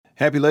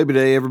Happy Labor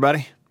Day,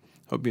 everybody.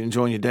 Hope you're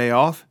enjoying your day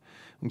off.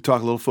 We'll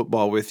talk a little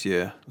football with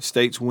you.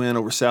 State's win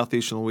over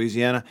Southeastern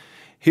Louisiana.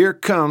 Here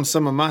come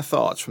some of my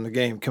thoughts from the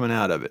game coming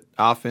out of it.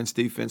 Offense,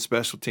 defense,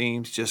 special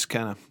teams, just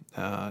kind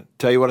of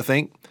tell you what I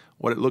think,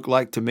 what it looked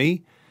like to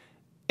me.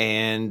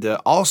 And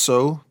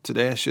also,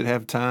 today I should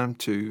have time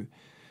to,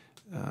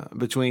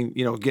 between,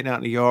 getting out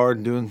in the yard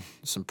and doing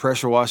some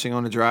pressure washing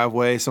on the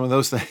driveway, some of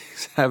those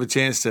things, have a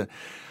chance to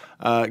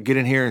get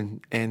in here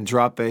and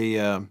drop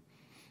a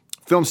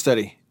film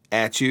study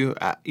at you.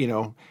 I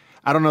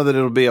don't know that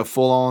it'll be a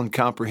full-on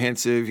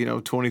comprehensive,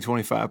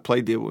 2025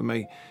 play deal. We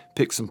may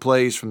pick some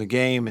plays from the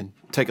game and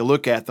take a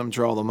look at them,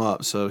 draw them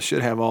up. So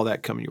should have all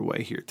that coming your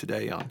way here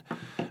today on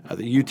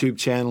the YouTube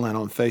channel and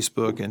on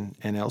Facebook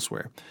and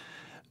elsewhere.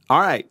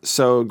 All right,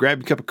 so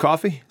grab your cup of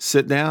coffee,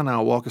 sit down, and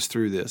I'll walk us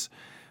through this.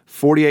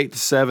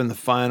 48-7, the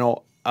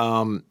final.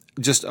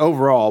 Just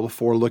overall,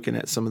 before looking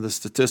at some of the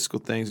statistical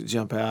things that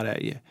jump out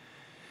at you,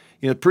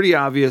 pretty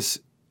obvious.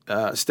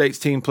 State's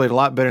team played a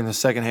lot better in the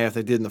second half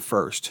than they did in the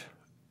first.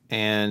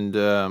 And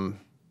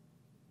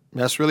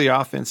that's really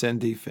offense and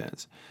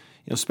defense.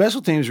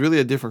 Special teams really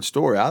a different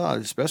story. I thought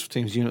the special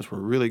teams units were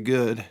really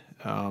good.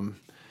 And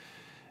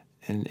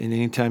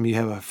anytime you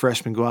have a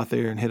freshman go out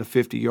there and hit a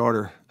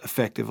 50-yarder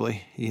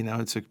effectively,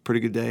 it's a pretty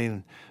good day,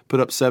 and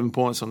put up 7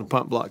 points on the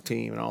punt block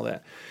team and all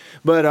that.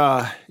 But,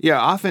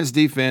 offense,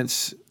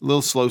 defense, a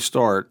little slow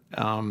start.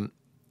 And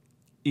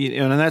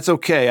that's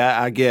okay,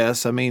 I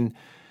guess. I mean,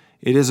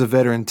 it is a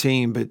veteran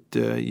team, but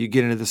you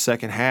get into the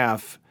second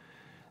half.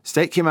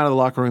 State came out of the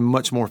locker room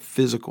much more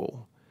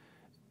physical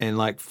and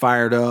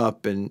fired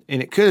up, and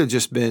it could have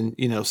just been,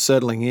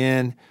 settling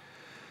in.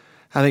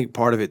 I think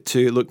part of it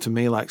too, it looked to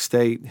me like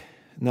State,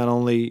 not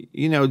only,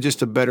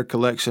 just a better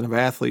collection of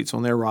athletes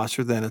on their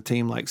roster than a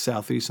team like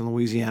Southeastern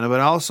Louisiana,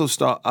 but I also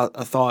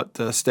thought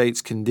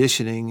State's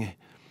conditioning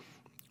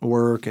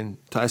work and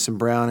Tyson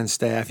Brown and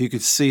staff, you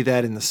could see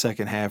that in the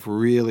second half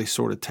really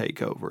sort of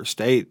take over.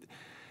 State,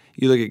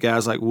 you look at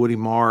guys like Woody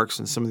Marks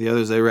and some of the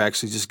others, they were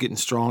actually just getting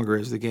stronger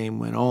as the game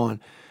went on.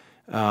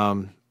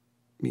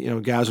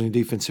 Guys on the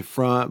defensive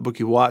front,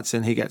 Bookie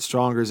Watson, he got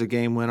stronger as the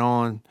game went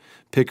on.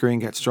 Pickering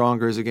got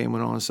stronger as the game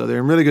went on. So they're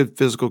in really good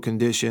physical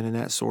condition, and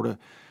that sort of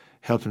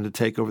helped them to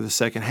take over the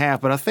second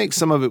half. But I think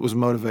some of it was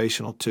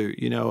motivational too.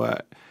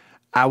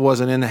 I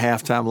wasn't in the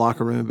halftime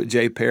locker room, but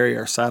Jay Perry,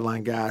 our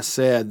sideline guy,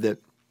 said that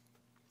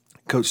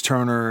Coach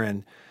Turner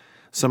and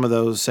some of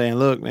those saying,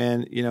 look,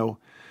 man,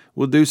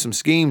 we'll do some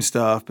scheme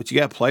stuff, but you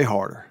got to play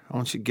harder. I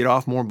want you to get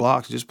off more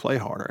blocks, just play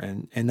harder.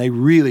 And they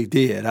really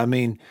did. I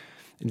mean,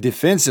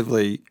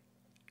 defensively,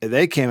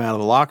 they came out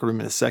of the locker room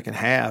in the second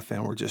half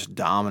and were just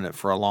dominant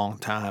for a long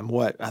time.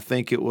 I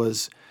think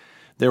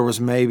there was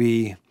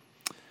maybe,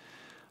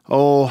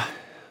 4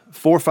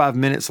 or 5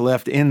 minutes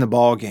left in the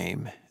ball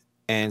game,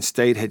 and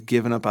State had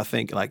given up, I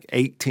think,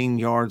 18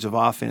 yards of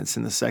offense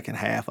in the second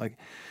half.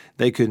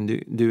 They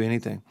couldn't do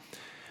anything.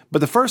 But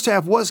the first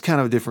half was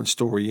kind of a different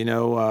story.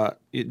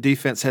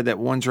 Defense had that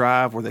one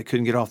drive where they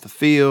couldn't get off the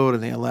field,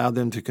 and they allowed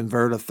them to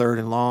convert a 3rd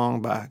and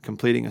long by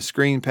completing a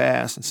screen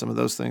pass and some of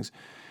those things,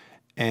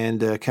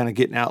 and kind of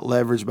getting out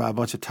leveraged by a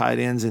bunch of tight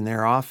ends in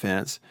their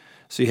offense.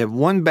 So you have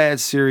one bad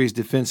series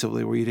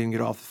defensively where you didn't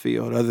get off the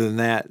field. Other than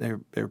that,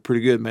 they were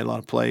pretty good, made a lot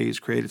of plays,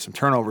 created some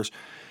turnovers.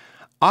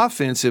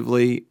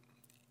 Offensively,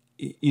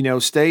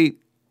 State,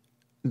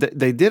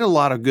 they did a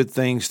lot of good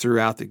things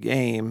throughout the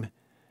game.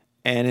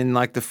 And in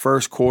the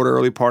first quarter,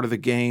 early part of the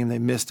game, they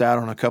missed out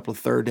on a couple of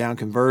 3rd down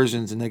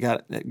conversions, and they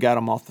got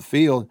them off the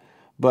field.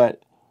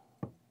 But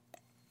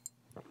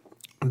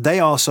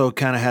they also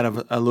kind of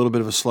had a little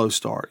bit of a slow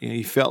start.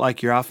 You felt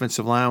like your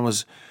offensive line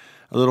was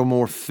a little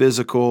more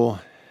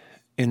physical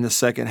in the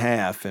second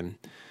half, and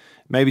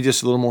maybe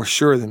just a little more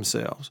sure of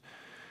themselves.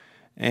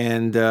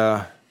 And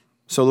so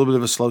a little bit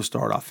of a slow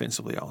start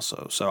offensively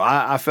also. So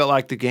I felt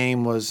like the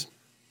game was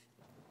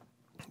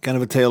kind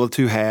of a tale of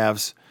two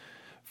halves.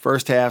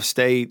 First half,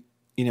 State,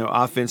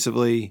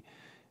 offensively,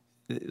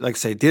 like I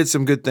say, did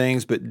some good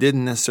things, but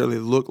didn't necessarily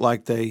look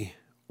like they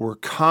were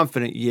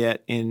confident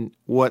yet in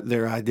what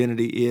their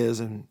identity is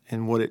and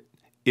what it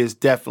is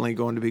definitely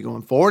going to be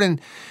going forward.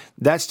 And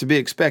that's to be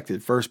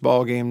expected. First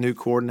ball game, new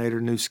coordinator,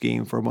 new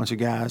scheme for a bunch of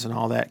guys and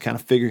all that, kind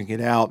of figuring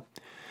it out.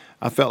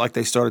 I felt like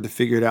they started to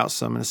figure it out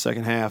some in the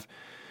second half.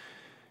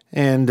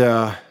 And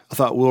I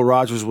thought Will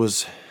Rogers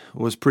was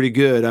pretty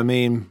good. I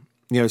mean,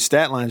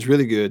 stat line's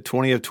really good.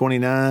 20 of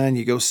 29,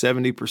 you go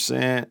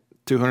 70%,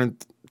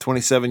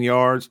 227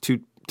 yards,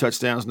 2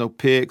 touchdowns, no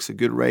picks, a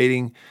good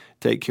rating,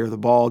 take care of the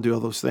ball, do all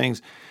those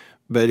things.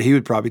 But he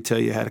would probably tell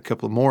you had a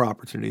couple of more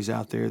opportunities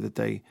out there that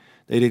they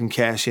didn't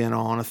cash in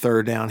on, a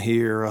 3rd down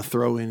here, a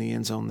throw in the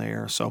end zone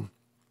there. So,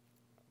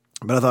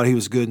 but I thought he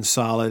was good and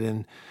solid.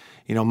 And,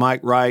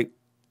 Mike Wright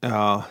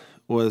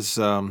was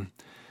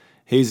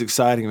he's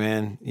exciting,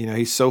 man.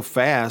 He's so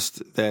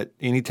fast that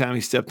anytime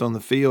he stepped on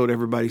the field,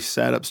 everybody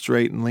sat up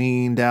straight and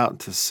leaned out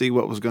to see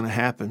what was going to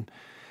happen.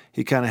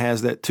 He kind of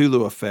has that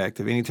Tulu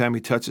effect of anytime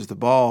he touches the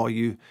ball,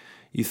 you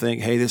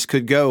think, hey, this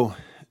could go.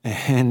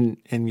 And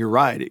you're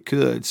right, it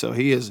could. So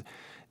he is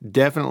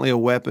definitely a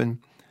weapon.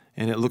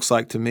 And it looks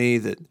like to me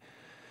that,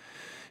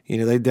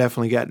 they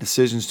definitely got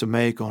decisions to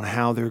make on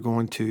how they're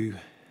going to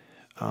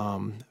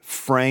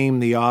frame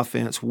the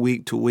offense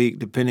week to week,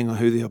 depending on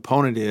who the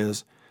opponent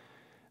is,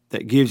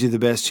 that gives you the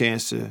best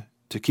chance to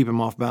keep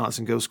them off balance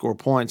and go score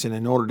points. And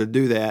in order to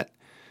do that,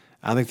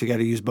 I think they got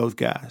to use both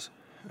guys.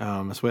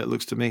 That's the way it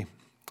looks to me.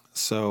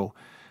 So,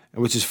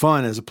 which is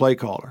fun as a play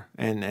caller,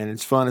 and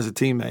it's fun as a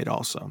teammate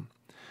also.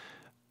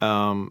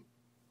 So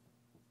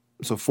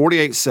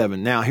 48-7.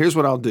 Now, here's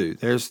what I'll do.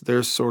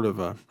 There's sort of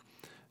a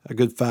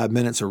good 5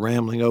 minutes of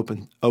rambling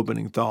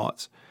opening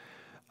thoughts.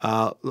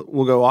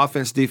 We'll go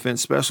offense,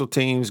 defense, special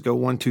teams, go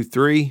 1, 2,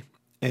 3,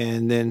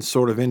 and then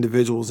sort of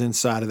individuals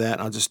inside of that.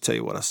 And I'll just tell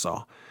you what I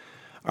saw.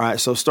 All right,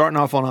 so starting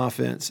off on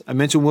offense, I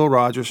mentioned Will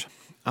Rogers.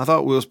 I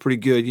thought Will's pretty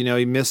good.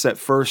 He missed that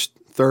first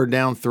third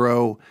down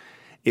throw.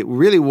 It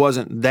really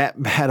wasn't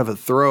that bad of a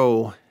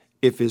throw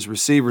if his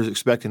receiver's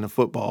expecting the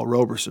football,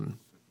 Roberson.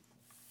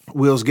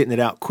 Will's getting it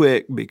out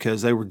quick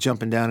because they were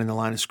jumping down in the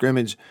line of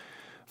scrimmage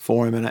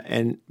for him,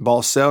 and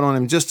ball settled on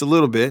him just a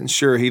little bit. And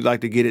sure, he'd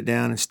like to get it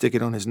down and stick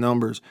it on his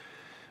numbers.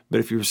 But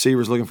if your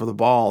receiver's looking for the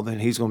ball, then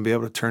he's going to be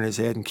able to turn his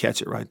head and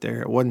catch it right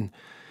there. It wasn't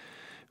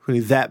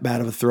really that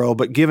bad of a throw.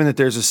 But given that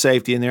there's a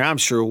safety in there, I'm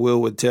sure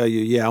Will would tell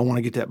you, yeah, I want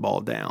to get that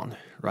ball down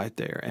right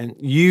there. And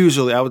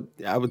usually I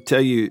would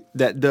tell you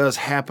that does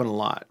happen a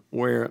lot,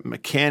 where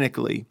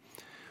mechanically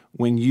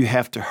when you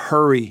have to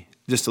hurry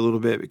just a little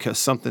bit because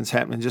something's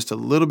happening just a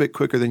little bit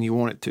quicker than you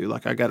want it to.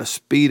 Like I got to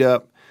speed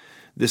up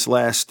this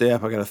last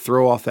step. I got to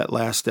throw off that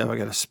last step. I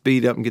got to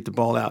speed up and get the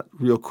ball out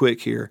real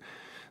quick here.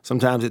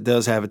 Sometimes it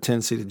does have a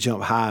tendency to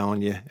jump high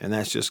on you, and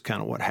that's just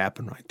kind of what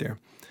happened right there.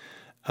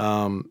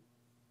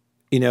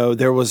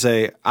 There was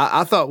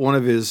I thought one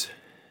of his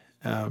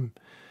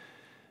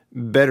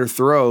better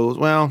throws,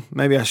 well,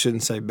 maybe I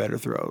shouldn't say better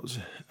throws.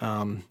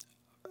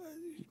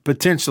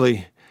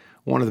 Potentially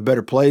one of the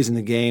better plays in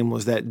the game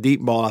was that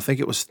deep ball. I think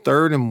it was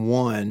 3rd and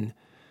 1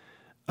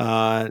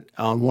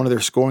 on one of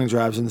their scoring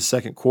drives in the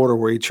second quarter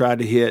where he tried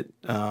to hit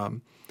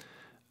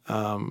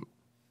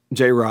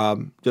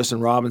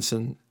Justin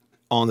Robinson,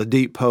 on the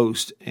deep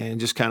post and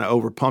just kind of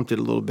overpumped it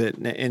a little bit.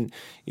 And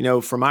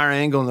from our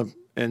angle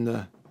in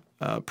the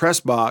press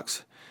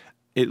box,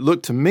 it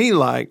looked to me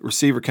like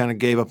receiver kind of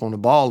gave up on the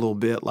ball a little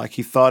bit, like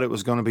he thought it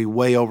was going to be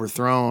way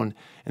overthrown,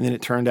 and then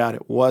it turned out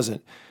it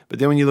wasn't. But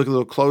then when you look a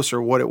little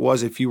closer, what it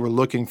was, if you were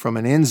looking from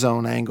an end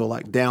zone angle,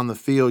 like down the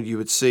field, you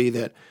would see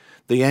that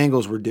the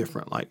angles were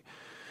different. Like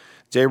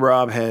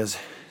J-Rob has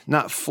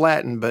not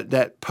flattened, but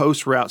that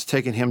post route's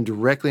taking him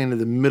directly into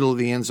the middle of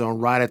the end zone,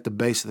 right at the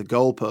base of the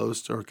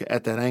goalpost or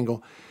at that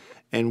angle.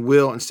 And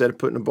Will, instead of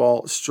putting the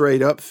ball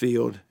straight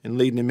upfield and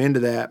leading him into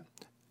that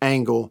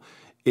angle,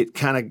 it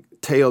kind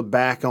of tailed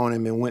back on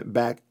him and went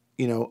back,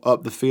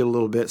 up the field a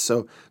little bit.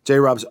 So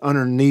J-Rob's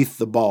underneath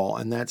the ball,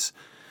 and that's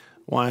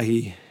why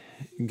he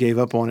gave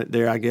up on it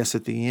there, I guess,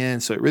 at the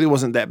end. So it really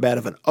wasn't that bad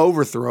of an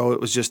overthrow.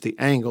 It was just the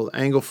angle. The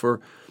angle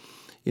for,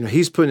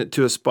 he's putting it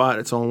to a spot.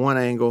 It's on one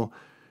angle.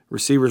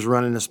 Receivers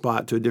running the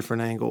spot to a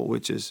different angle,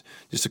 which is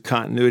just a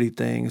continuity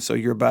thing. So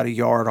you're about a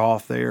yard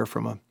off there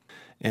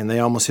and they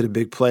almost hit a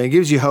big play. It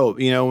gives you hope,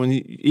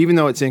 even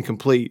though it's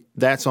incomplete,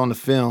 that's on the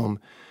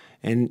film.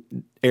 And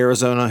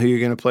Arizona, who you're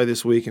going to play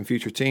this week, and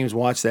future teams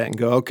watch that and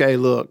go, okay,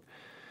 look,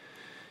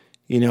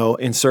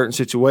 in certain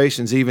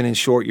situations, even in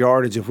short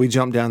yardage, if we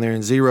jump down there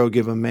and zero,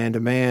 give them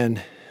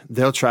man-to-man,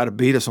 they'll try to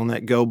beat us on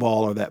that go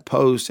ball or that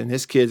post, and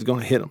this kid's going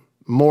to hit them.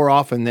 More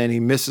often than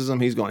he misses them,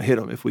 he's going to hit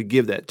them if we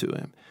give that to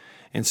him.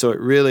 And so it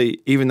really,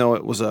 even though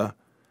it was a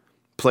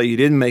play you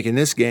didn't make in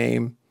this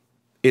game,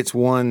 it's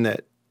one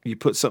that you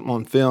put something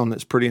on film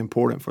that's pretty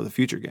important for the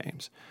future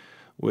games,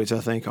 which I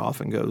think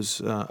often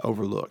goes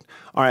overlooked.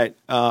 All right,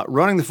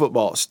 running the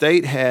football.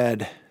 State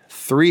had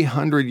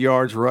 300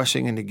 yards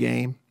rushing in the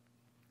game.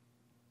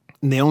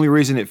 And the only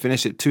reason it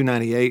finished at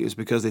 298 is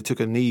because they took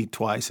a knee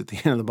twice at the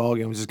end of the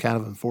ballgame, which is kind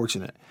of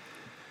unfortunate.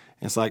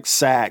 And it's like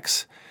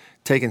sacks,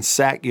 taking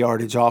sack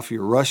yardage off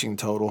your rushing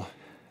total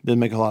doesn't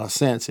make a lot of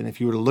sense. And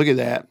if you were to look at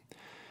that,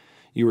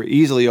 you were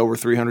easily over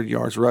 300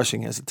 yards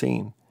rushing as a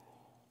team.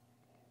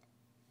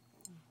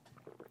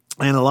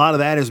 And a lot of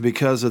that is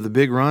because of the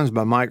big runs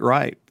by Mike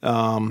Wright.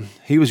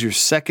 He was your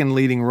second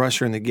leading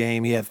rusher in the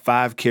game. He had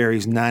 5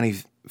 carries,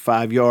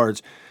 95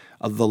 yards,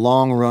 of the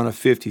long run of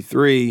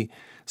 53,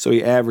 so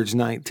he averaged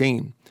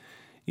 19.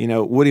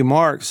 Woody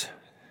Marks,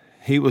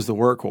 he was the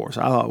workhorse.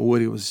 I thought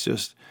Woody was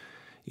just,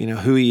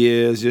 who he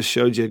is, just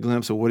showed you a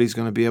glimpse of what he's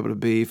going to be able to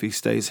be if he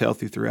stays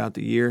healthy throughout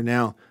the year.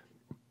 Now,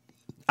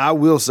 I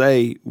will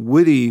say,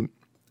 Woody,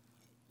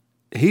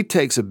 he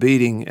takes a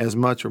beating as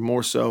much or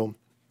more so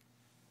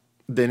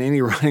than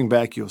any running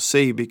back you'll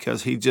see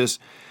because he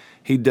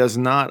does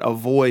not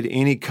avoid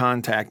any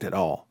contact at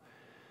all.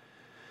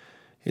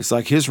 It's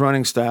like his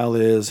running style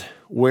is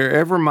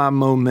wherever my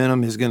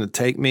momentum is going to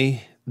take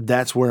me,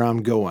 that's where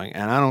I'm going.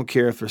 And I don't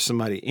care if there's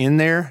somebody in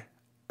there,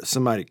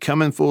 somebody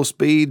coming full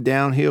speed,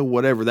 downhill,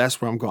 whatever,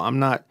 that's where I'm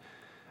going.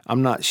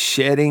 I'm not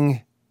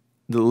shedding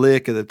the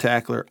lick of the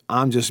tackler.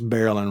 I'm just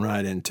barreling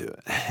right into it.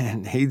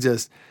 And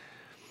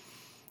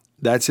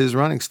that's his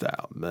running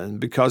style. And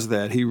because of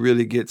that, he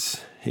really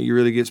gets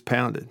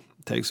pounded,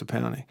 takes a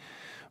pounding.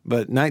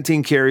 But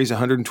 19 carries,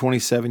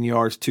 127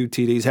 yards, 2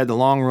 TDs, had the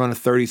long run of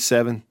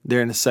 37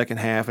 there in the second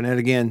half. And then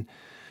again,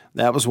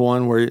 that was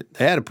one where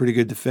they had a pretty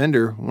good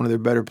defender, one of their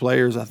better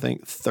players, I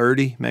think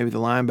 30, maybe the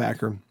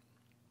linebacker,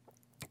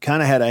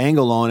 kind of had an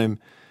angle on him.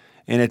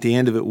 And at the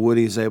end of it,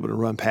 Woody is able to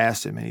run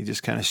past him, and he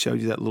just kind of showed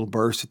you that little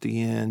burst at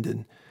the end.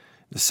 And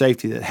the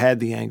safety that had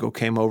the angle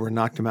came over and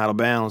knocked him out of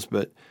bounds.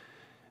 But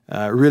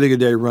really good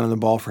day running the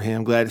ball for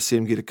him. Glad to see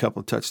him get a couple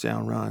of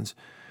touchdown runs.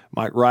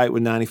 Mike Wright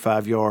with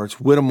 95 yards.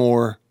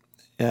 Whittemore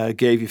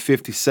gave you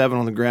 57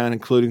 on the ground,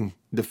 including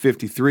the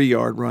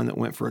 53-yard run that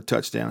went for a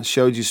touchdown.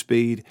 Showed you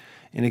speed.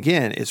 And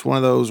again, it's one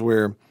of those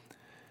where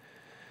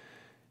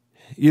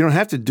you don't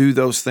have to do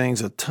those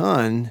things a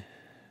ton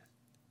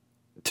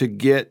to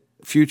get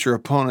future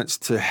opponents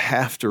to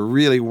have to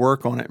really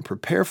work on it and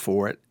prepare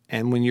for it.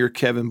 And when you're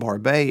Kevin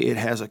Barbay, it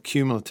has a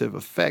cumulative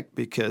effect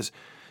because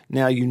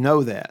now you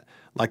know that.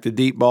 Like the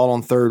deep ball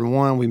on 3rd and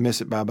 1, we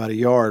miss it by about a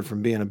yard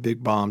from being a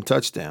big bomb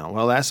touchdown.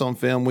 Well, that's on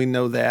film. We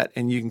know that,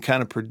 and you can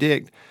kind of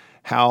predict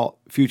how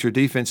future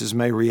defenses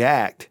may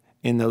react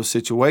in those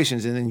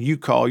situations, and then you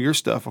call your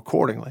stuff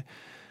accordingly.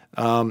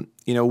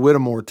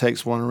 Whittemore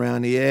takes one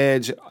around the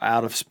edge,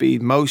 out of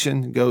speed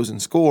motion, goes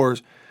and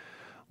scores.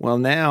 Well,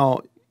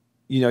 now,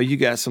 you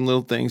got some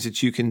little things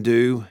that you can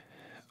do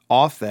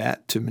off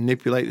that to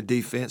manipulate the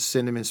defense,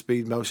 send them in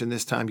speed motion.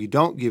 This time you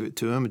don't give it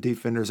to them. A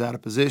defender's out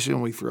of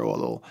position. We throw a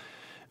little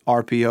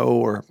RPO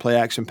or play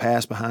action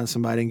pass behind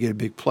somebody and get a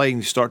big play, and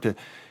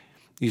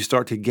you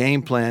start to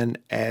game plan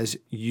as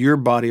your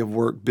body of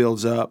work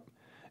builds up,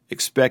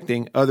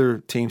 expecting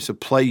other teams to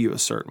play you a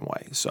certain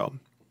way. So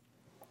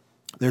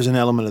there's an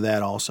element of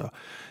that also.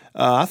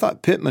 I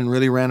thought Pittman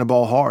really ran the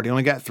ball hard. He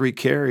only got 3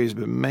 carries,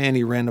 but man,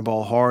 he ran the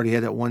ball hard. He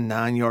had that 1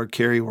 9-yard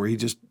carry where he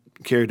just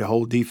carried the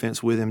whole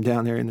defense with him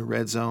down there in the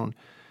red zone.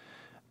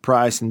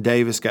 Price and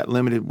Davis got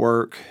limited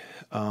work.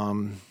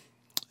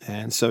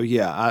 And so,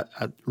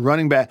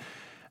 running back,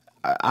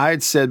 I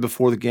had said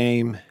before the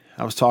game,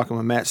 I was talking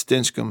with Matt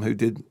Stinchcomb, who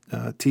did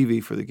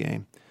TV for the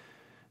game.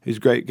 He's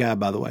a great guy,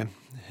 by the way.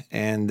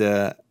 And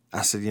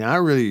I said, I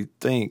really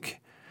think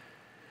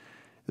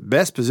the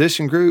best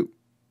position group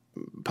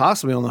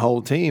possibly on the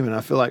whole team, and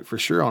I feel like for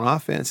sure on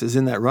offense, is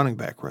in that running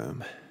back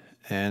room.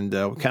 And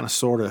we kind of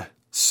sort of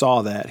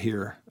saw that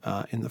here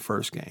in the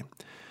first game.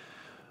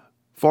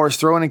 As far as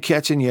throwing and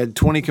catching, you had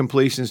 20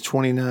 completions,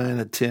 29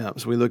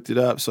 attempts. We looked it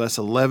up, so that's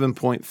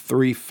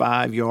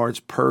 11.35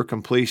 yards per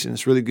completion.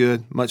 It's really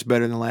good, much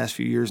better than the last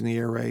few years in the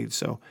air raid.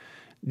 So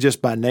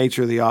just by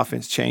nature, the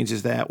offense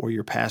changes that, where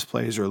your pass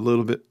plays are a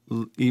little bit,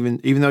 even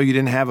though you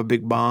didn't have a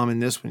big bomb in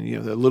this one,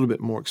 they're a little bit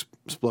more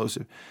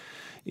explosive.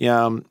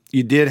 You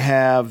did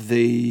have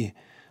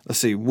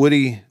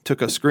Woody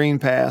took a screen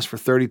pass for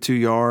 32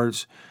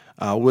 yards.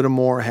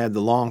 Whittemore had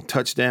the long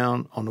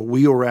touchdown on the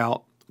wheel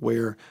route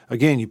where,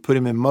 again, you put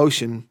him in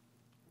motion,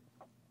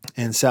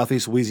 and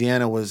Southeast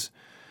Louisiana was,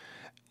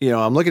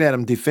 I'm looking at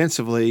them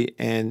defensively,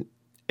 and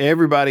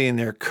everybody in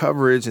their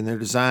coverage and their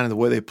design and the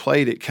way they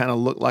played it kind of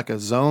looked like a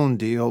zone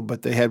deal,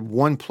 but they had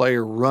one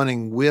player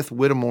running with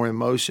Whittemore in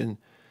motion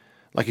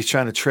like he's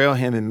trying to trail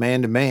him in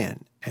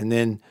man-to-man, and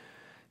then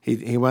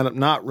he wound up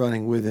not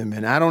running with him.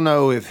 And I don't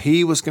know if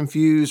he was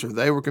confused or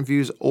they were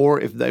confused or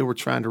if they were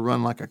trying to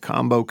run like a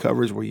combo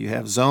coverage where you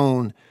have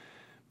zone,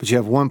 but you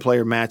have one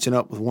player matching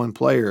up with one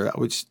player,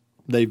 which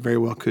they very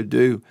well could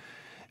do.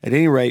 At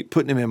any rate,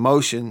 putting him in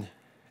motion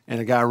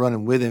and a guy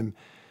running with him,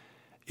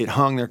 it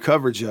hung their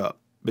coverage up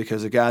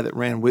because the guy that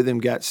ran with him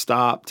got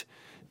stopped,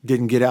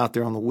 didn't get out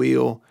there on the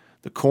wheel.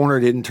 The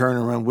corner didn't turn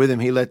and run with him.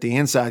 He let the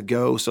inside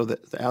go so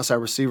that the outside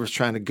receiver was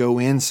trying to go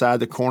inside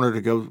the corner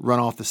to go run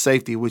off the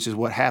safety, which is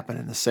what happened.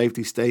 And the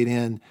safety stayed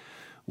in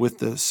with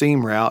the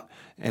seam route,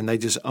 and they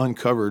just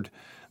uncovered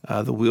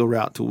the wheel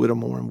route to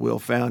Whittemore, and Will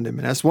found him.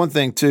 And that's one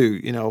thing,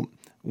 too.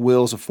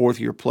 Will's a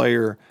fourth-year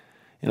player.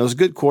 Those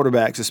good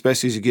quarterbacks,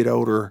 especially as you get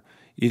older,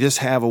 you just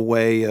have a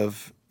way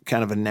of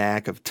kind of a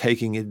knack of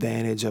taking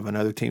advantage of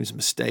another team's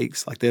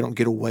mistakes. Like they don't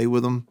get away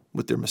with them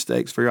with their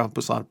mistakes very often,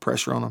 puts a lot of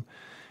pressure on them.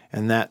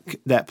 And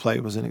that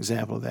play was an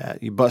example of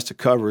that. You bust a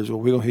coverage, well,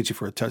 we're going to hit you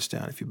for a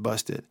touchdown if you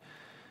bust it.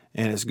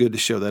 And it's good to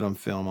show that on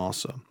film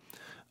also.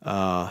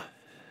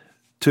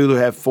 Tulu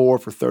had 4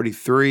 for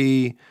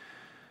 33.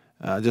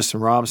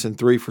 Justin Robinson,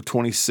 3 for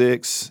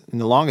 26. And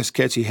the longest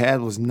catch he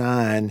had was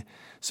 9.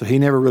 So he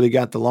never really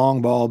got the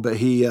long ball, but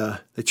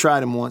they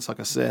tried him once, like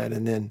I said.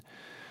 And then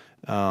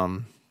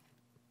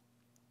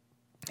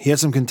he had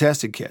some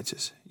contested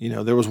catches.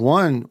 There was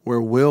one where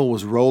Will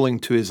was rolling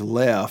to his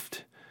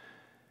left,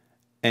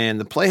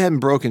 and the play hadn't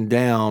broken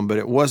down, but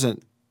it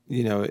wasn't,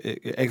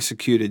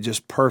 executed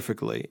just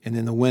perfectly. And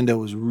then the window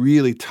was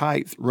really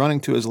tight, running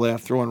to his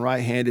left, throwing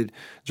right-handed,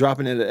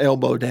 dropping it at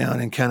elbow down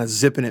and kind of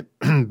zipping it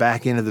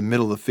back into the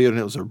middle of the field. And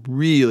it was a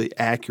really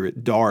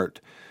accurate dart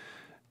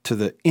to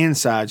the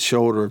inside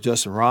shoulder of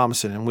Justin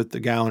Robinson. And with the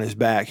guy on his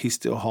back, he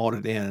still hauled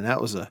it in. And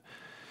that's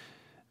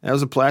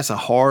a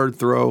hard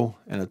throw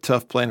and a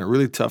tough play and a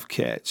really tough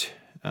catch.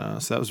 So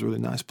that was a really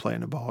nice play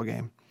in the ball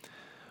game.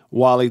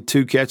 Wally,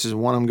 2 catches,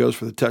 and one of them goes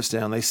for the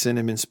touchdown. They sent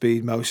him in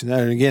speed motion.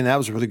 And again, that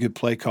was a really good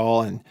play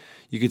call, and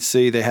you could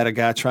see they had a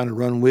guy trying to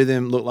run with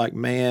him. Looked like,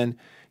 man,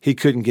 he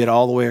couldn't get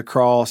all the way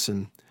across,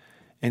 and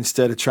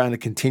instead of trying to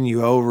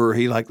continue over,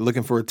 he like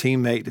looking for a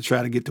teammate to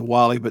try to get to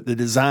Wally. But the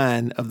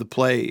design of the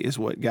play is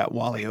what got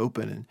Wally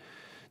open, and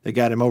they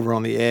got him over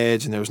on the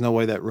edge, and there was no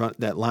way that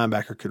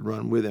linebacker could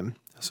run with him.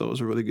 So it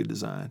was a really good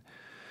design.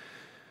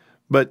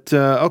 But,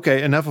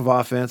 okay, enough of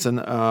offense. And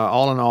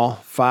all in all,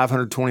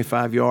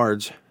 525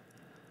 yards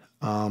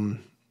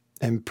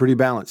and pretty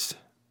balanced.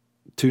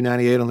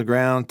 298 on the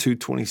ground,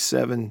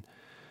 227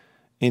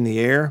 in the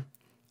air.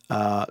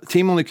 The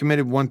team only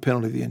committed 1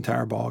 penalty the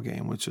entire ball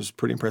game, which was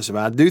pretty impressive.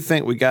 I do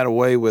think we got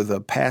away with a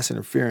pass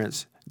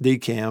interference,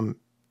 decam.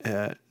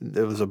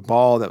 There was a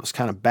ball that was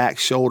kind of back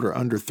shoulder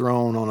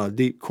underthrown on a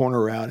deep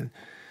corner route, and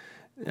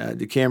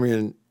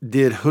DeCamerion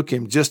did hook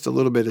him just a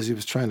little bit as he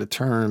was trying to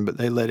turn, but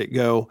they let it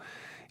go.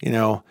 You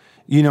know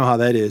how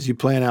that is. You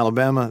play in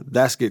Alabama,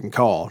 that's getting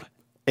called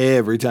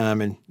every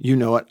time, and you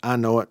know it. I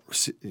know it.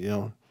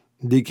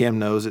 DCAM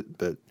knows it,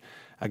 but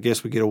I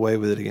guess we get away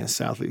with it against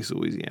Southeast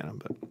Louisiana.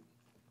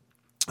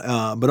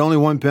 But only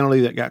 1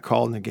 penalty that got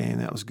called in the game.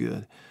 That was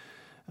good.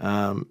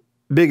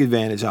 Big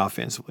advantage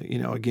offensively.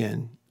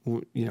 Again,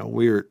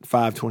 we're at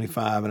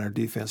 525, and our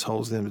defense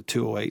holds them to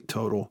 208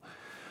 total.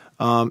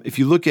 If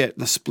you look at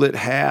the split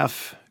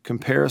half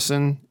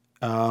comparison,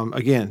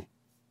 again,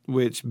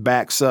 which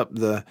backs up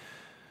the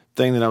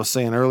thing that I was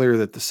saying earlier,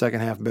 that the second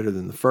half better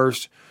than the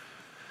first.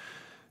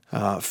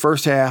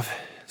 First half,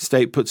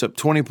 State puts up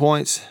 20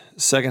 points.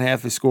 Second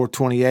half, they score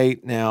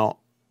 28. Now,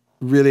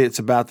 really, it's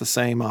about the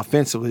same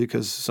offensively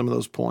because some of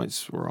those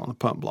points were on the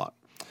punt block.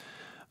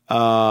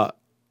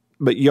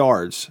 But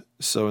yards.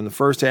 So in the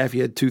first half,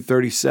 you had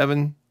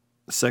 237.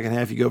 The second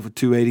half, you go for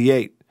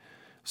 288.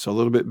 So a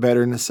little bit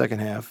better in the second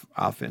half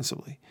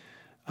offensively.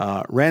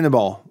 Ran the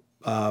ball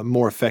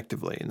more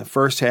effectively. In the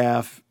first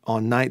half,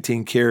 on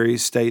 19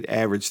 carries, State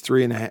averaged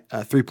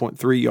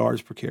 3.3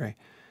 yards per carry.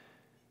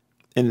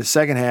 In the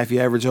second half, you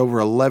average over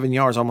 11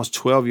 yards, almost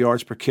 12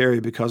 yards per carry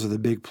because of the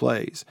big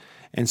plays.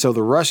 And so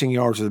the rushing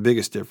yards are the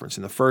biggest difference.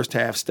 In the first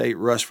half, State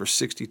rushed for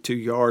 62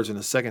 yards. In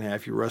the second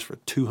half, you rushed for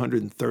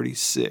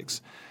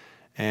 236,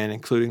 and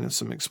including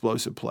some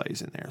explosive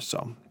plays in there.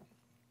 So,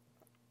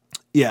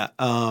 yeah,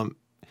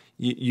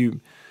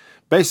 you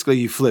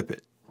basically flip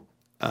it.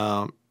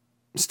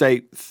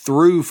 State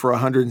threw for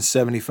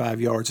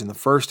 175 yards in the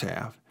first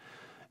half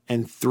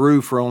and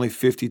threw for only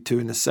 52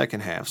 in the second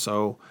half.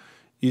 So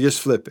you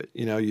just flip it.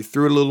 You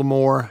threw it a little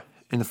more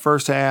in the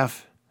first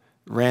half,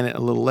 ran it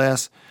a little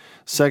less.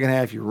 Second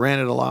half, you ran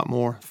it a lot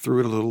more, threw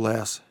it a little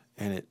less,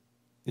 and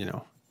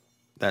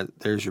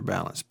there's your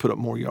balance. Put up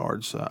more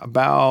yards,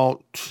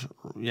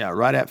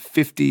 right at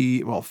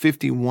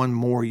 51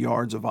 more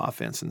yards of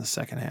offense in the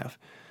second half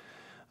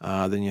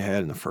than you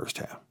had in the first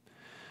half.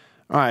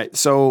 All right,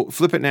 so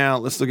flip it now.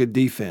 Let's look at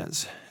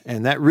defense.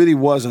 And that really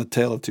was a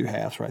tale of two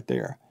halves right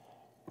there.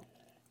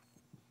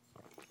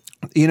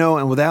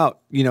 And without,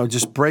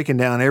 just breaking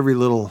down every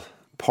little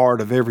part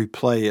of every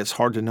play, it's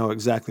hard to know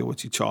exactly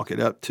what you chalk it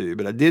up to.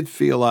 But I did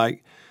feel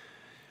like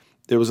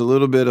there was a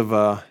little bit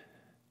of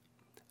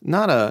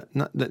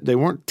they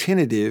weren't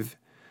tentative,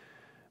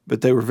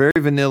 but they were very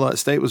vanilla.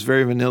 State was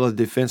very vanilla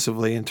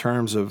defensively in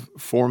terms of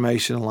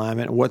formation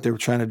alignment and what they were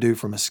trying to do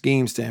from a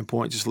scheme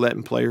standpoint, just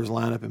letting players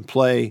line up and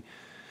play.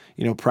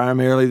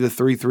 Primarily the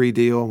 3-3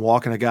 deal and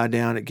walking a guy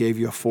down. It gave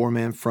you a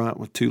 4-man front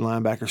with 2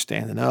 linebackers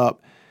standing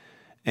up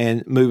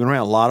and moving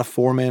around. A lot of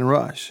 4-man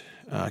rush,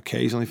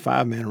 occasionally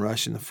 5-man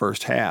rush in the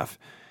first half.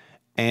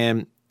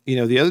 And,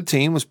 the other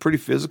team was pretty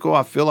physical.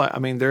 I feel like,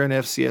 they're an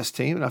FCS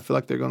team, and I feel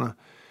like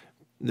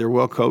they're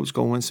well coached,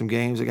 going to win some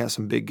games. They got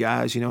some big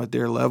guys, at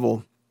their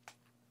level.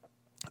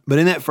 But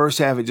in that first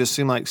half, it just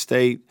seemed like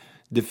State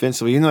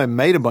defensively, even though they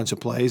made a bunch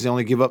of plays, they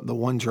only give up the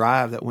one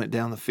drive that went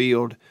down the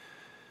field.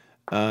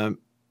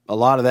 A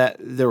lot of that,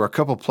 there were a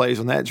couple plays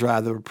on that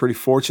drive that were pretty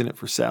fortunate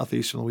for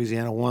Southeastern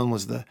Louisiana. One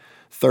was the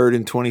 3rd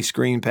and 20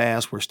 screen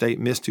pass where State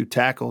missed 2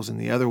 tackles, and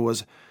the other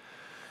was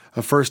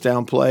a first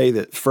down play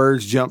that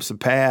Furge jumps the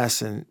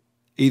pass, and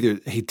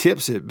either he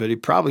tips it, but he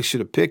probably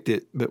should have picked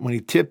it. But when he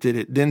tipped it,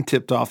 it then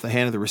tipped off the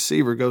hand of the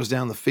receiver, goes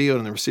down the field,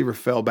 and the receiver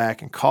fell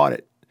back and caught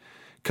it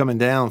coming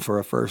down for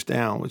a first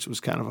down, which was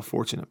kind of a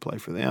fortunate play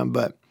for them.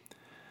 But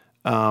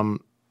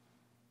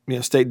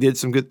State did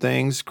some good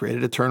things,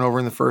 created a turnover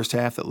in the first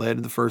half that led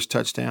to the first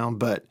touchdown,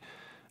 but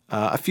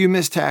a few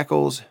missed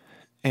tackles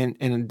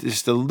and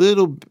just a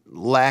little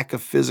lack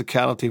of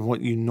physicality in what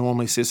you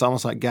normally see. It's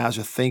almost like guys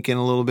are thinking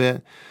a little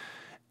bit,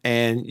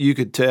 and you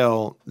could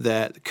tell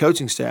that the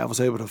coaching staff was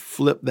able to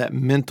flip that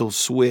mental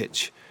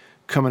switch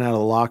coming out of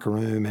the locker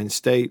room, and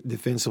State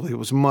defensively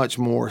was much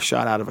more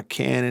shot out of a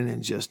cannon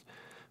and just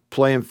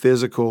playing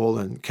physical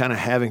and kind of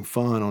having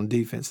fun on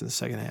defense in the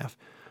second half.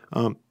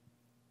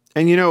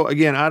 And,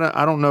 again,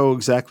 I don't know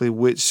exactly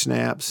which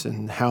snaps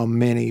and how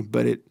many,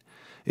 but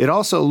it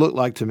also looked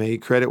like to me,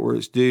 credit where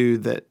it's due,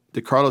 that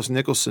DeCarlos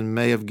Nicholson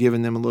may have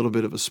given them a little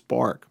bit of a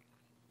spark.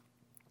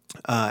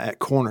 at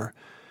corner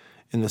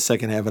in the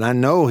second half. And I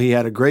know he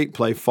had a great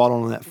play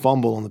following that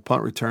fumble on the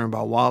punt return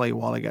by Wally.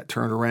 Wally got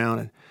turned around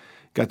and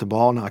got the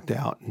ball knocked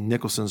out. And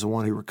Nicholson's the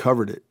one who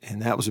recovered it,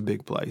 and that was a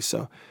big play.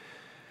 So,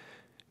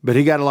 but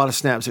he got a lot of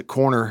snaps at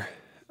corner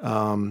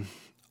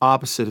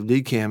opposite of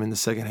DCAM in the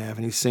second half,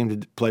 and he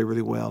seemed to play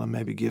really well and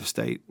maybe give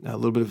State a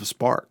little bit of a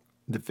spark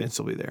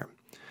defensively there.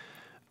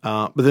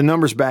 But the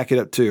numbers back it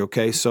up too,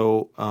 okay?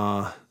 So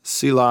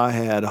SELa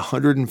had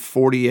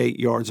 148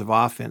 yards of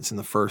offense in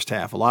the first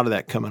half, a lot of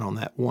that coming on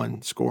that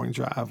one scoring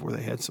drive where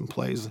they had some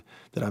plays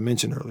that I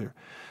mentioned earlier.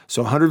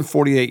 So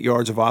 148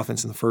 yards of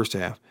offense in the first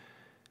half,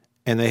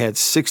 and they had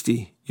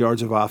 60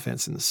 yards of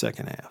offense in the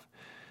second half.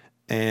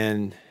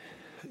 And,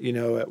 you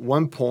know, at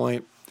one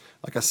point,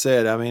 like I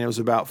said, I mean, it was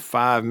about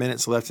 5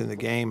 minutes left in the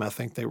game. I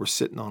think they were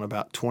sitting on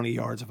about 20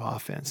 yards of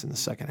offense in the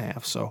second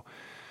half. So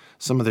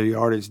some of their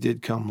yardage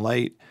did come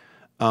late.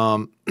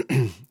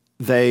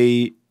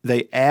 They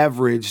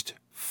averaged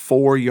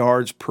 4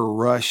 yards per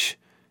rush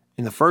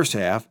in the first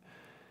half.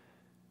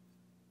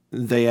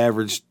 They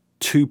averaged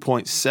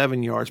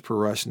 2.7 yards per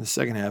rush in the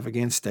second half.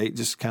 Again, State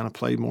just kind of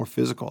played more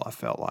physical, I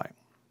felt like,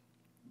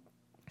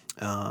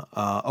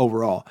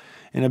 overall.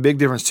 And a big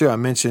difference, too, I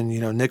mentioned,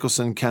 you know,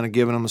 Nicholson kind of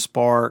giving them a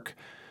spark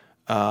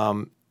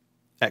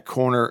at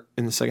corner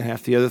in the second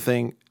half. The other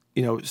thing,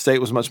 you know,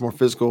 State was much more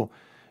physical,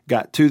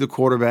 got to the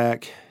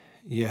quarterback.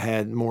 You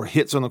had more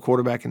hits on the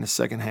quarterback in the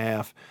second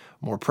half,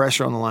 more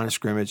pressure on the line of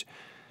scrimmage.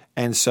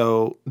 And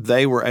so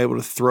they were able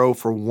to throw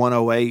for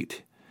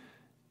 108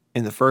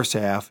 in the first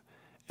half,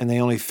 and they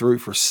only threw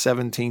for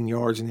 17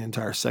 yards in the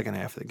entire second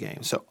half of the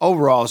game. So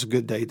overall, it's a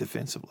good day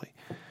defensively,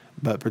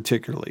 but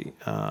particularly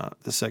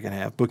the second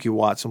half. Bookie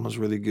Watson was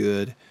really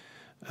good.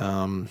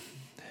 I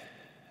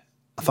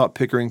thought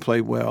Pickering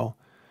played well,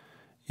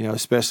 you know,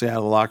 especially out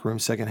of the locker room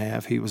second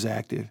half. He was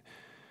active.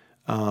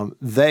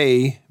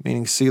 They,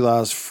 meaning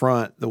SELa's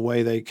front, the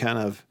way they kind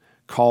of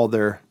called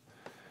their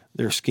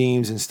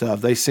schemes and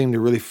stuff, they seemed to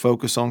really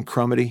focus on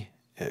Crumity.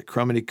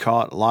 Crumity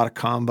caught a lot of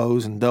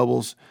combos and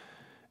doubles,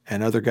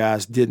 and other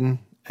guys didn't.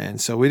 And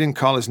so we didn't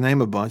call his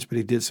name a bunch, but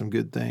he did some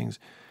good things.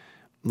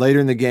 Later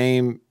in the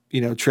game, you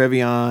know,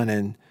 Trevion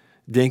and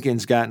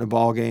Dinkins got in the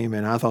ball game,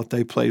 and I thought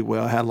they played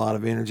well, had a lot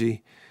of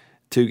energy.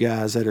 Two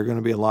guys that are going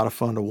to be a lot of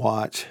fun to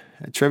watch.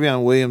 And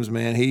Trevion Williams,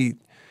 man,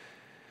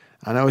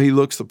 I know he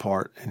looks the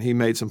part, and he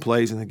made some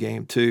plays in the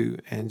game too.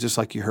 And just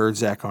like you heard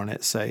Zach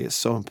Arnett say, it's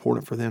so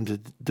important for them to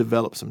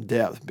develop some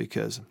depth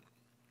because,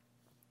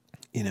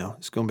 you know,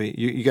 it's going to be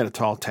you got a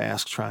tall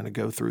task trying to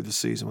go through the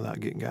season without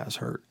getting guys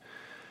hurt.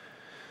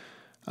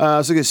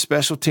 Let's look at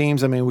special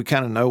teams. I mean, we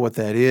kind of know what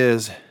that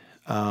is.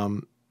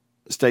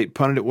 State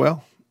punted it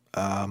well.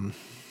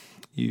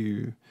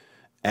 You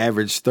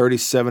averaged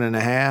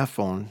 37.5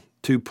 on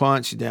 2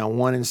 punts. You're down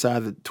one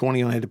inside the 20.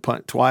 You only had to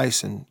punt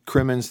twice. And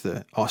Crimmins,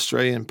 the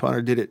Australian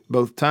punter, did it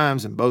both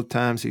times. And both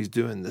times he's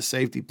doing the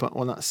safety punt.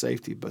 Well, not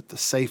safety, but the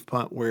safe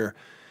punt where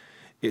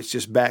it's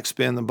just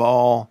backspin the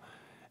ball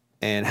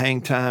and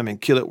hang time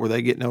and kill it where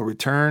they get no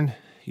return.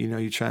 You know,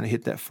 you're trying to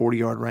hit that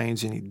 40-yard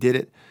range, and he did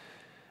it.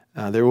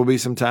 There will be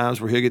some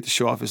times where he'll get to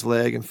show off his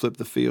leg and flip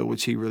the field,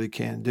 which he really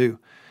can do.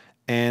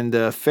 And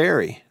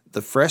Ferry,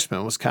 the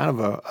freshman, was kind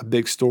of a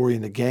big story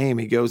in the game.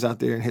 He goes out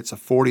there and hits a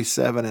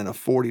 47 and a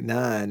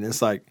 49.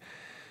 It's like,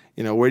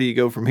 you know, where do you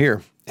go from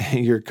here?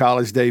 Your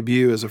college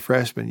debut as a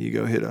freshman, you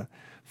go hit a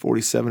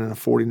 47 and a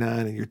 49,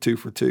 and you're 2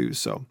 for 2.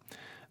 So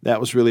that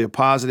was really a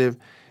positive.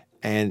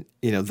 And,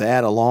 you know,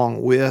 that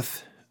along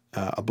with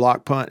a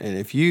block punt. And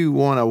if you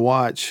want to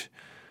watch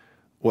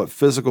what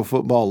physical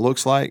football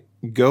looks like,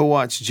 go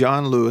watch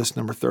John Lewis,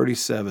 number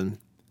 37,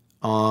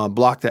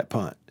 block that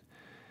punt.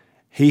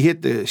 He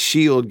hit the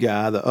shield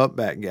guy, the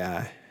up-back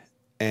guy,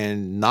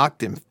 and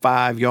knocked him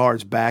 5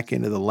 yards back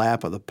into the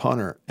lap of the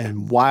punter.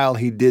 And while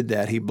he did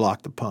that, he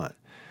blocked the punt.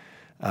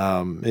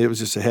 It was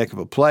just a heck of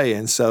a play.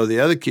 And so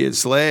the other kid,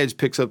 Sledge,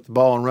 picks up the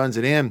ball and runs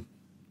it in.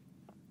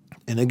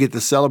 And they get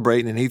to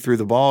celebrating, and he threw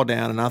the ball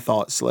down. And I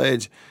thought,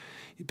 Sledge,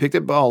 he picked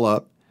that ball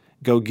up,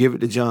 go give it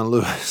to John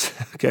Lewis,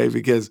 okay?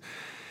 Because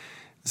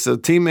so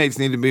teammates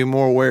need to be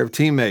more aware of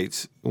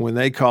teammates when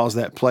they cause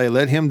that play.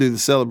 Let him do the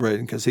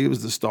celebrating because he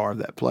was the star of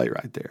that play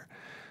right there.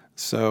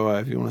 So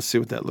if you want to see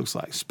what that looks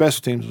like.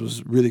 Special teams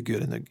was really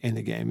good in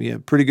the game. You had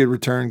a pretty good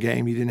return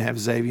game. You didn't have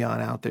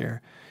Xavion out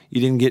there.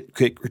 You didn't get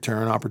quick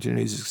return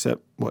opportunities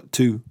except,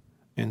 2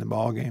 in the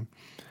ball game.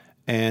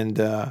 And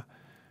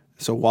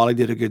so Wally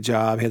did a good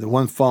job. He had the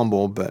one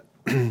fumble, but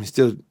he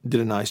still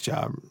did a nice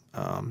job.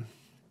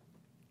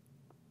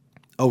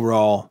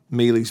 Overall,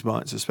 Mealy's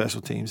bunch of special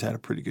teams had a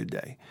pretty good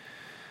day.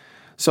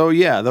 So,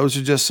 yeah, those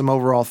are just some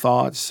overall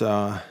thoughts.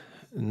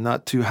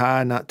 Not too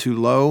high, not too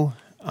low.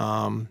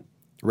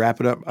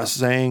 Wrap it up by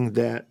saying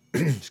that,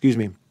 excuse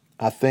me,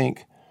 I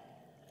think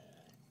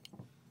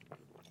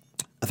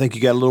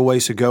you got a little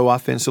ways to go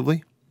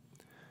offensively.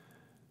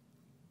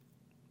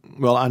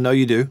 Well, I know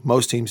you do.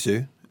 Most teams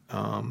do.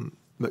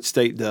 But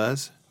State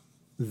does.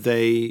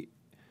 They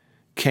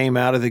came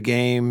out of the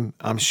game,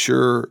 I'm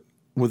sure,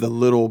 with a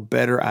little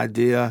better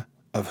idea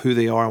who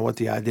they are and what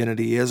the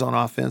identity is on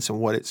offense and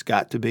what it's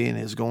got to be and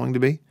is going to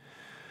be.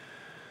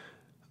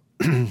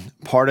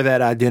 Part of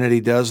that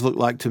identity does look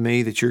like to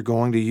me that you're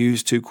going to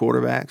use two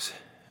quarterbacks.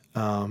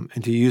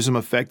 And to use them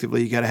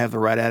effectively, you got to have the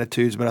right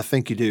attitudes, but I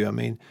think you do. I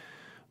mean,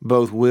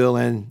 both Will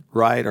and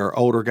Wright are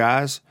older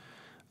guys.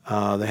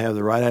 They have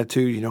the right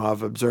attitude. You know,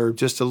 I've observed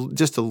just a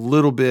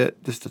little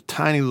bit, just a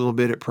tiny little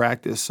bit at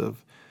practice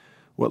of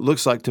what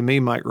looks like to me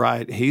Mike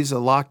Wright. He's a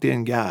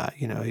locked-in guy.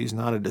 You know, he's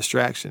not a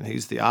distraction.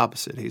 He's the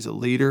opposite. He's a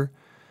leader.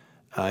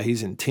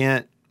 He's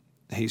intent.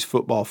 He's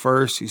football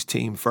first. He's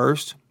team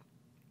first.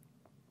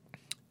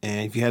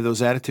 And if you have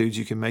those attitudes,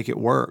 you can make it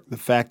work. The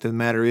fact of the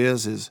matter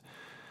is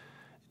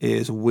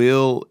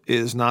Will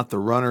is not the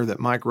runner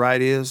that Mike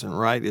Wright is, and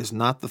Wright is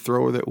not the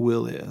thrower that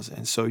Will is.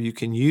 And so you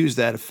can use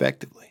that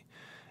effectively.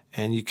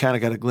 And you kind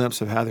of got a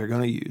glimpse of how they're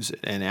going to use it.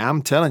 And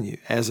I'm telling you,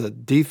 as a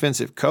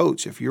defensive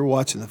coach, if you're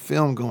watching the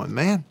film going,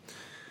 man,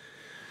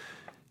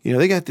 you know,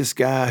 they got this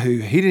guy who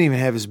he didn't even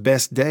have his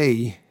best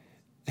day.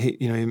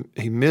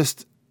 He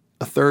missed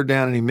a third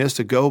down and he missed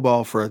a go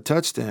ball for a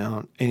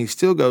touchdown, and he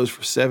still goes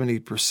for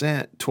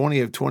 70%, 20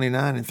 of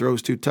 29, and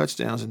throws 2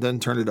 touchdowns and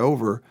doesn't turn it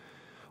over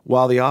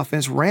while the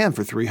offense ran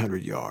for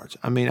 300 yards.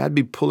 I mean, I'd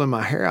be pulling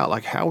my hair out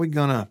like, how are we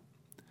going to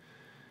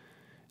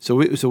 – so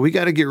we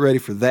got to get ready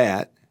for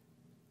that.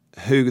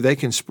 Who they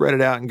can spread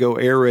it out and go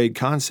air raid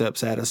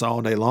concepts at us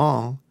all day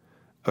long,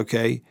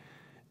 okay,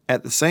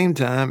 at the same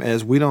time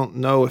as we don't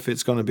know if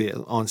it's going to be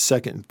on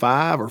 2nd and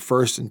 5 or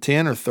 1st and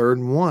 10 or 3rd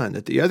and 1,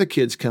 that the other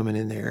kid's coming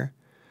in there,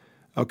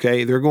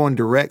 okay, they're going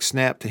direct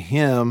snap to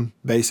him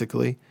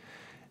basically,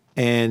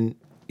 and,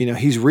 you know,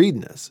 he's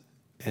reading us.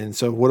 And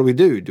so what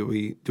do? Do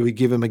we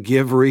give him a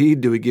give read?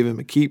 Do we give him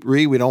a keep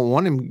read? We don't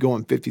want him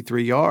going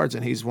 53 yards,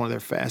 and he's one of their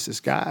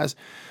fastest guys.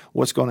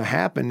 What's going to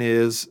happen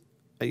is,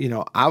 you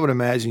know, I would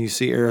imagine you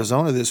see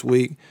Arizona this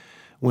week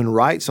when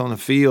Wright's on the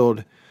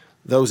field,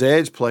 those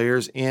edge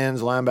players,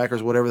 ends,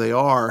 linebackers, whatever they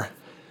are,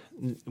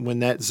 when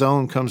that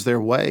zone comes their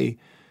way,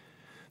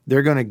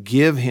 they're going to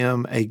give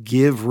him a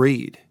give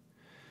read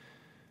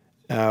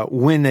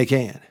when they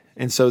can.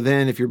 And so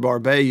then if you're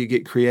Barbet, you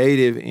get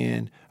creative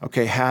in,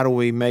 okay, how do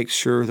we make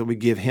sure that we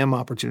give him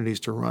opportunities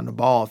to run the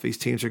ball? If these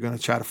teams are going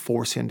to try to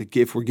force him to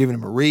give, if we're giving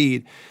him a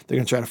read, they're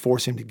going to try to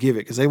force him to give it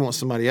because they want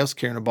somebody else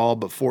carrying the ball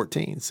but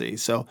 14, see?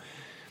 So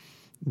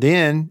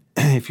then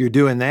if you're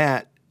doing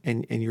that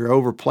and you're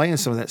overplaying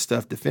some of that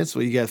stuff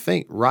defensively, you got to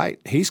think, right,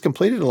 he's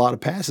completed a lot of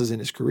passes in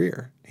his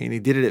career, and he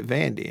did it at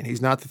Vandy, and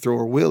he's not the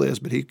thrower Will is,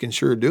 but he can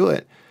sure do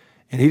it.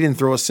 And he didn't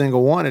throw a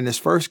single one in his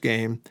first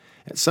game.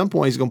 At some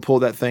point, he's going to pull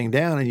that thing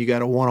down, and you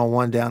got a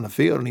one-on-one down the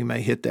field, and he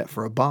may hit that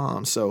for a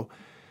bomb. So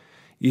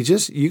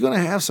you're going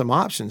to have some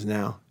options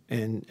now,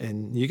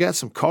 and you got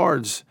some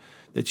cards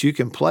that you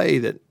can play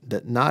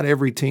that not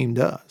every team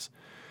does,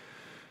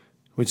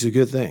 which is a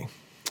good thing.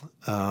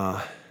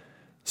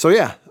 So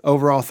yeah,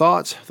 overall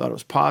thoughts, thought it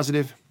was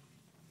positive.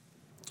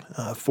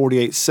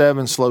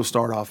 48-7, slow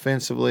start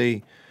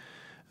offensively.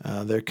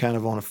 They're kind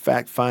of on a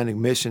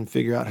fact-finding mission,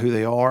 figure out who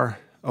they are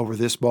over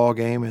this ball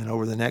game and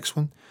over the next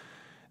one,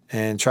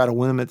 and try to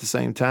win them at the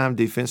same time.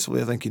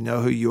 Defensively, I think you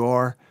know who you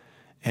are,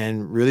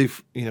 and really,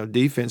 you know,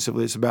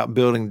 defensively, it's about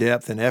building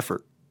depth and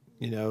effort.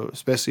 You know,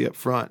 especially up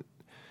front.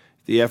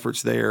 If the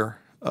effort's there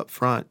up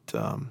front,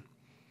 you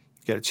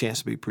got a chance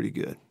to be pretty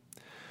good.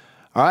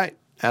 All right.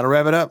 That'll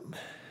wrap it up.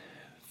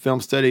 Film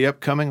study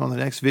upcoming on the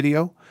next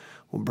video.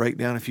 We'll break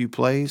down a few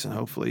plays and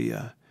hopefully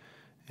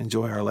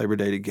enjoy our Labor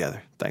Day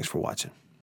together. Thanks for watching.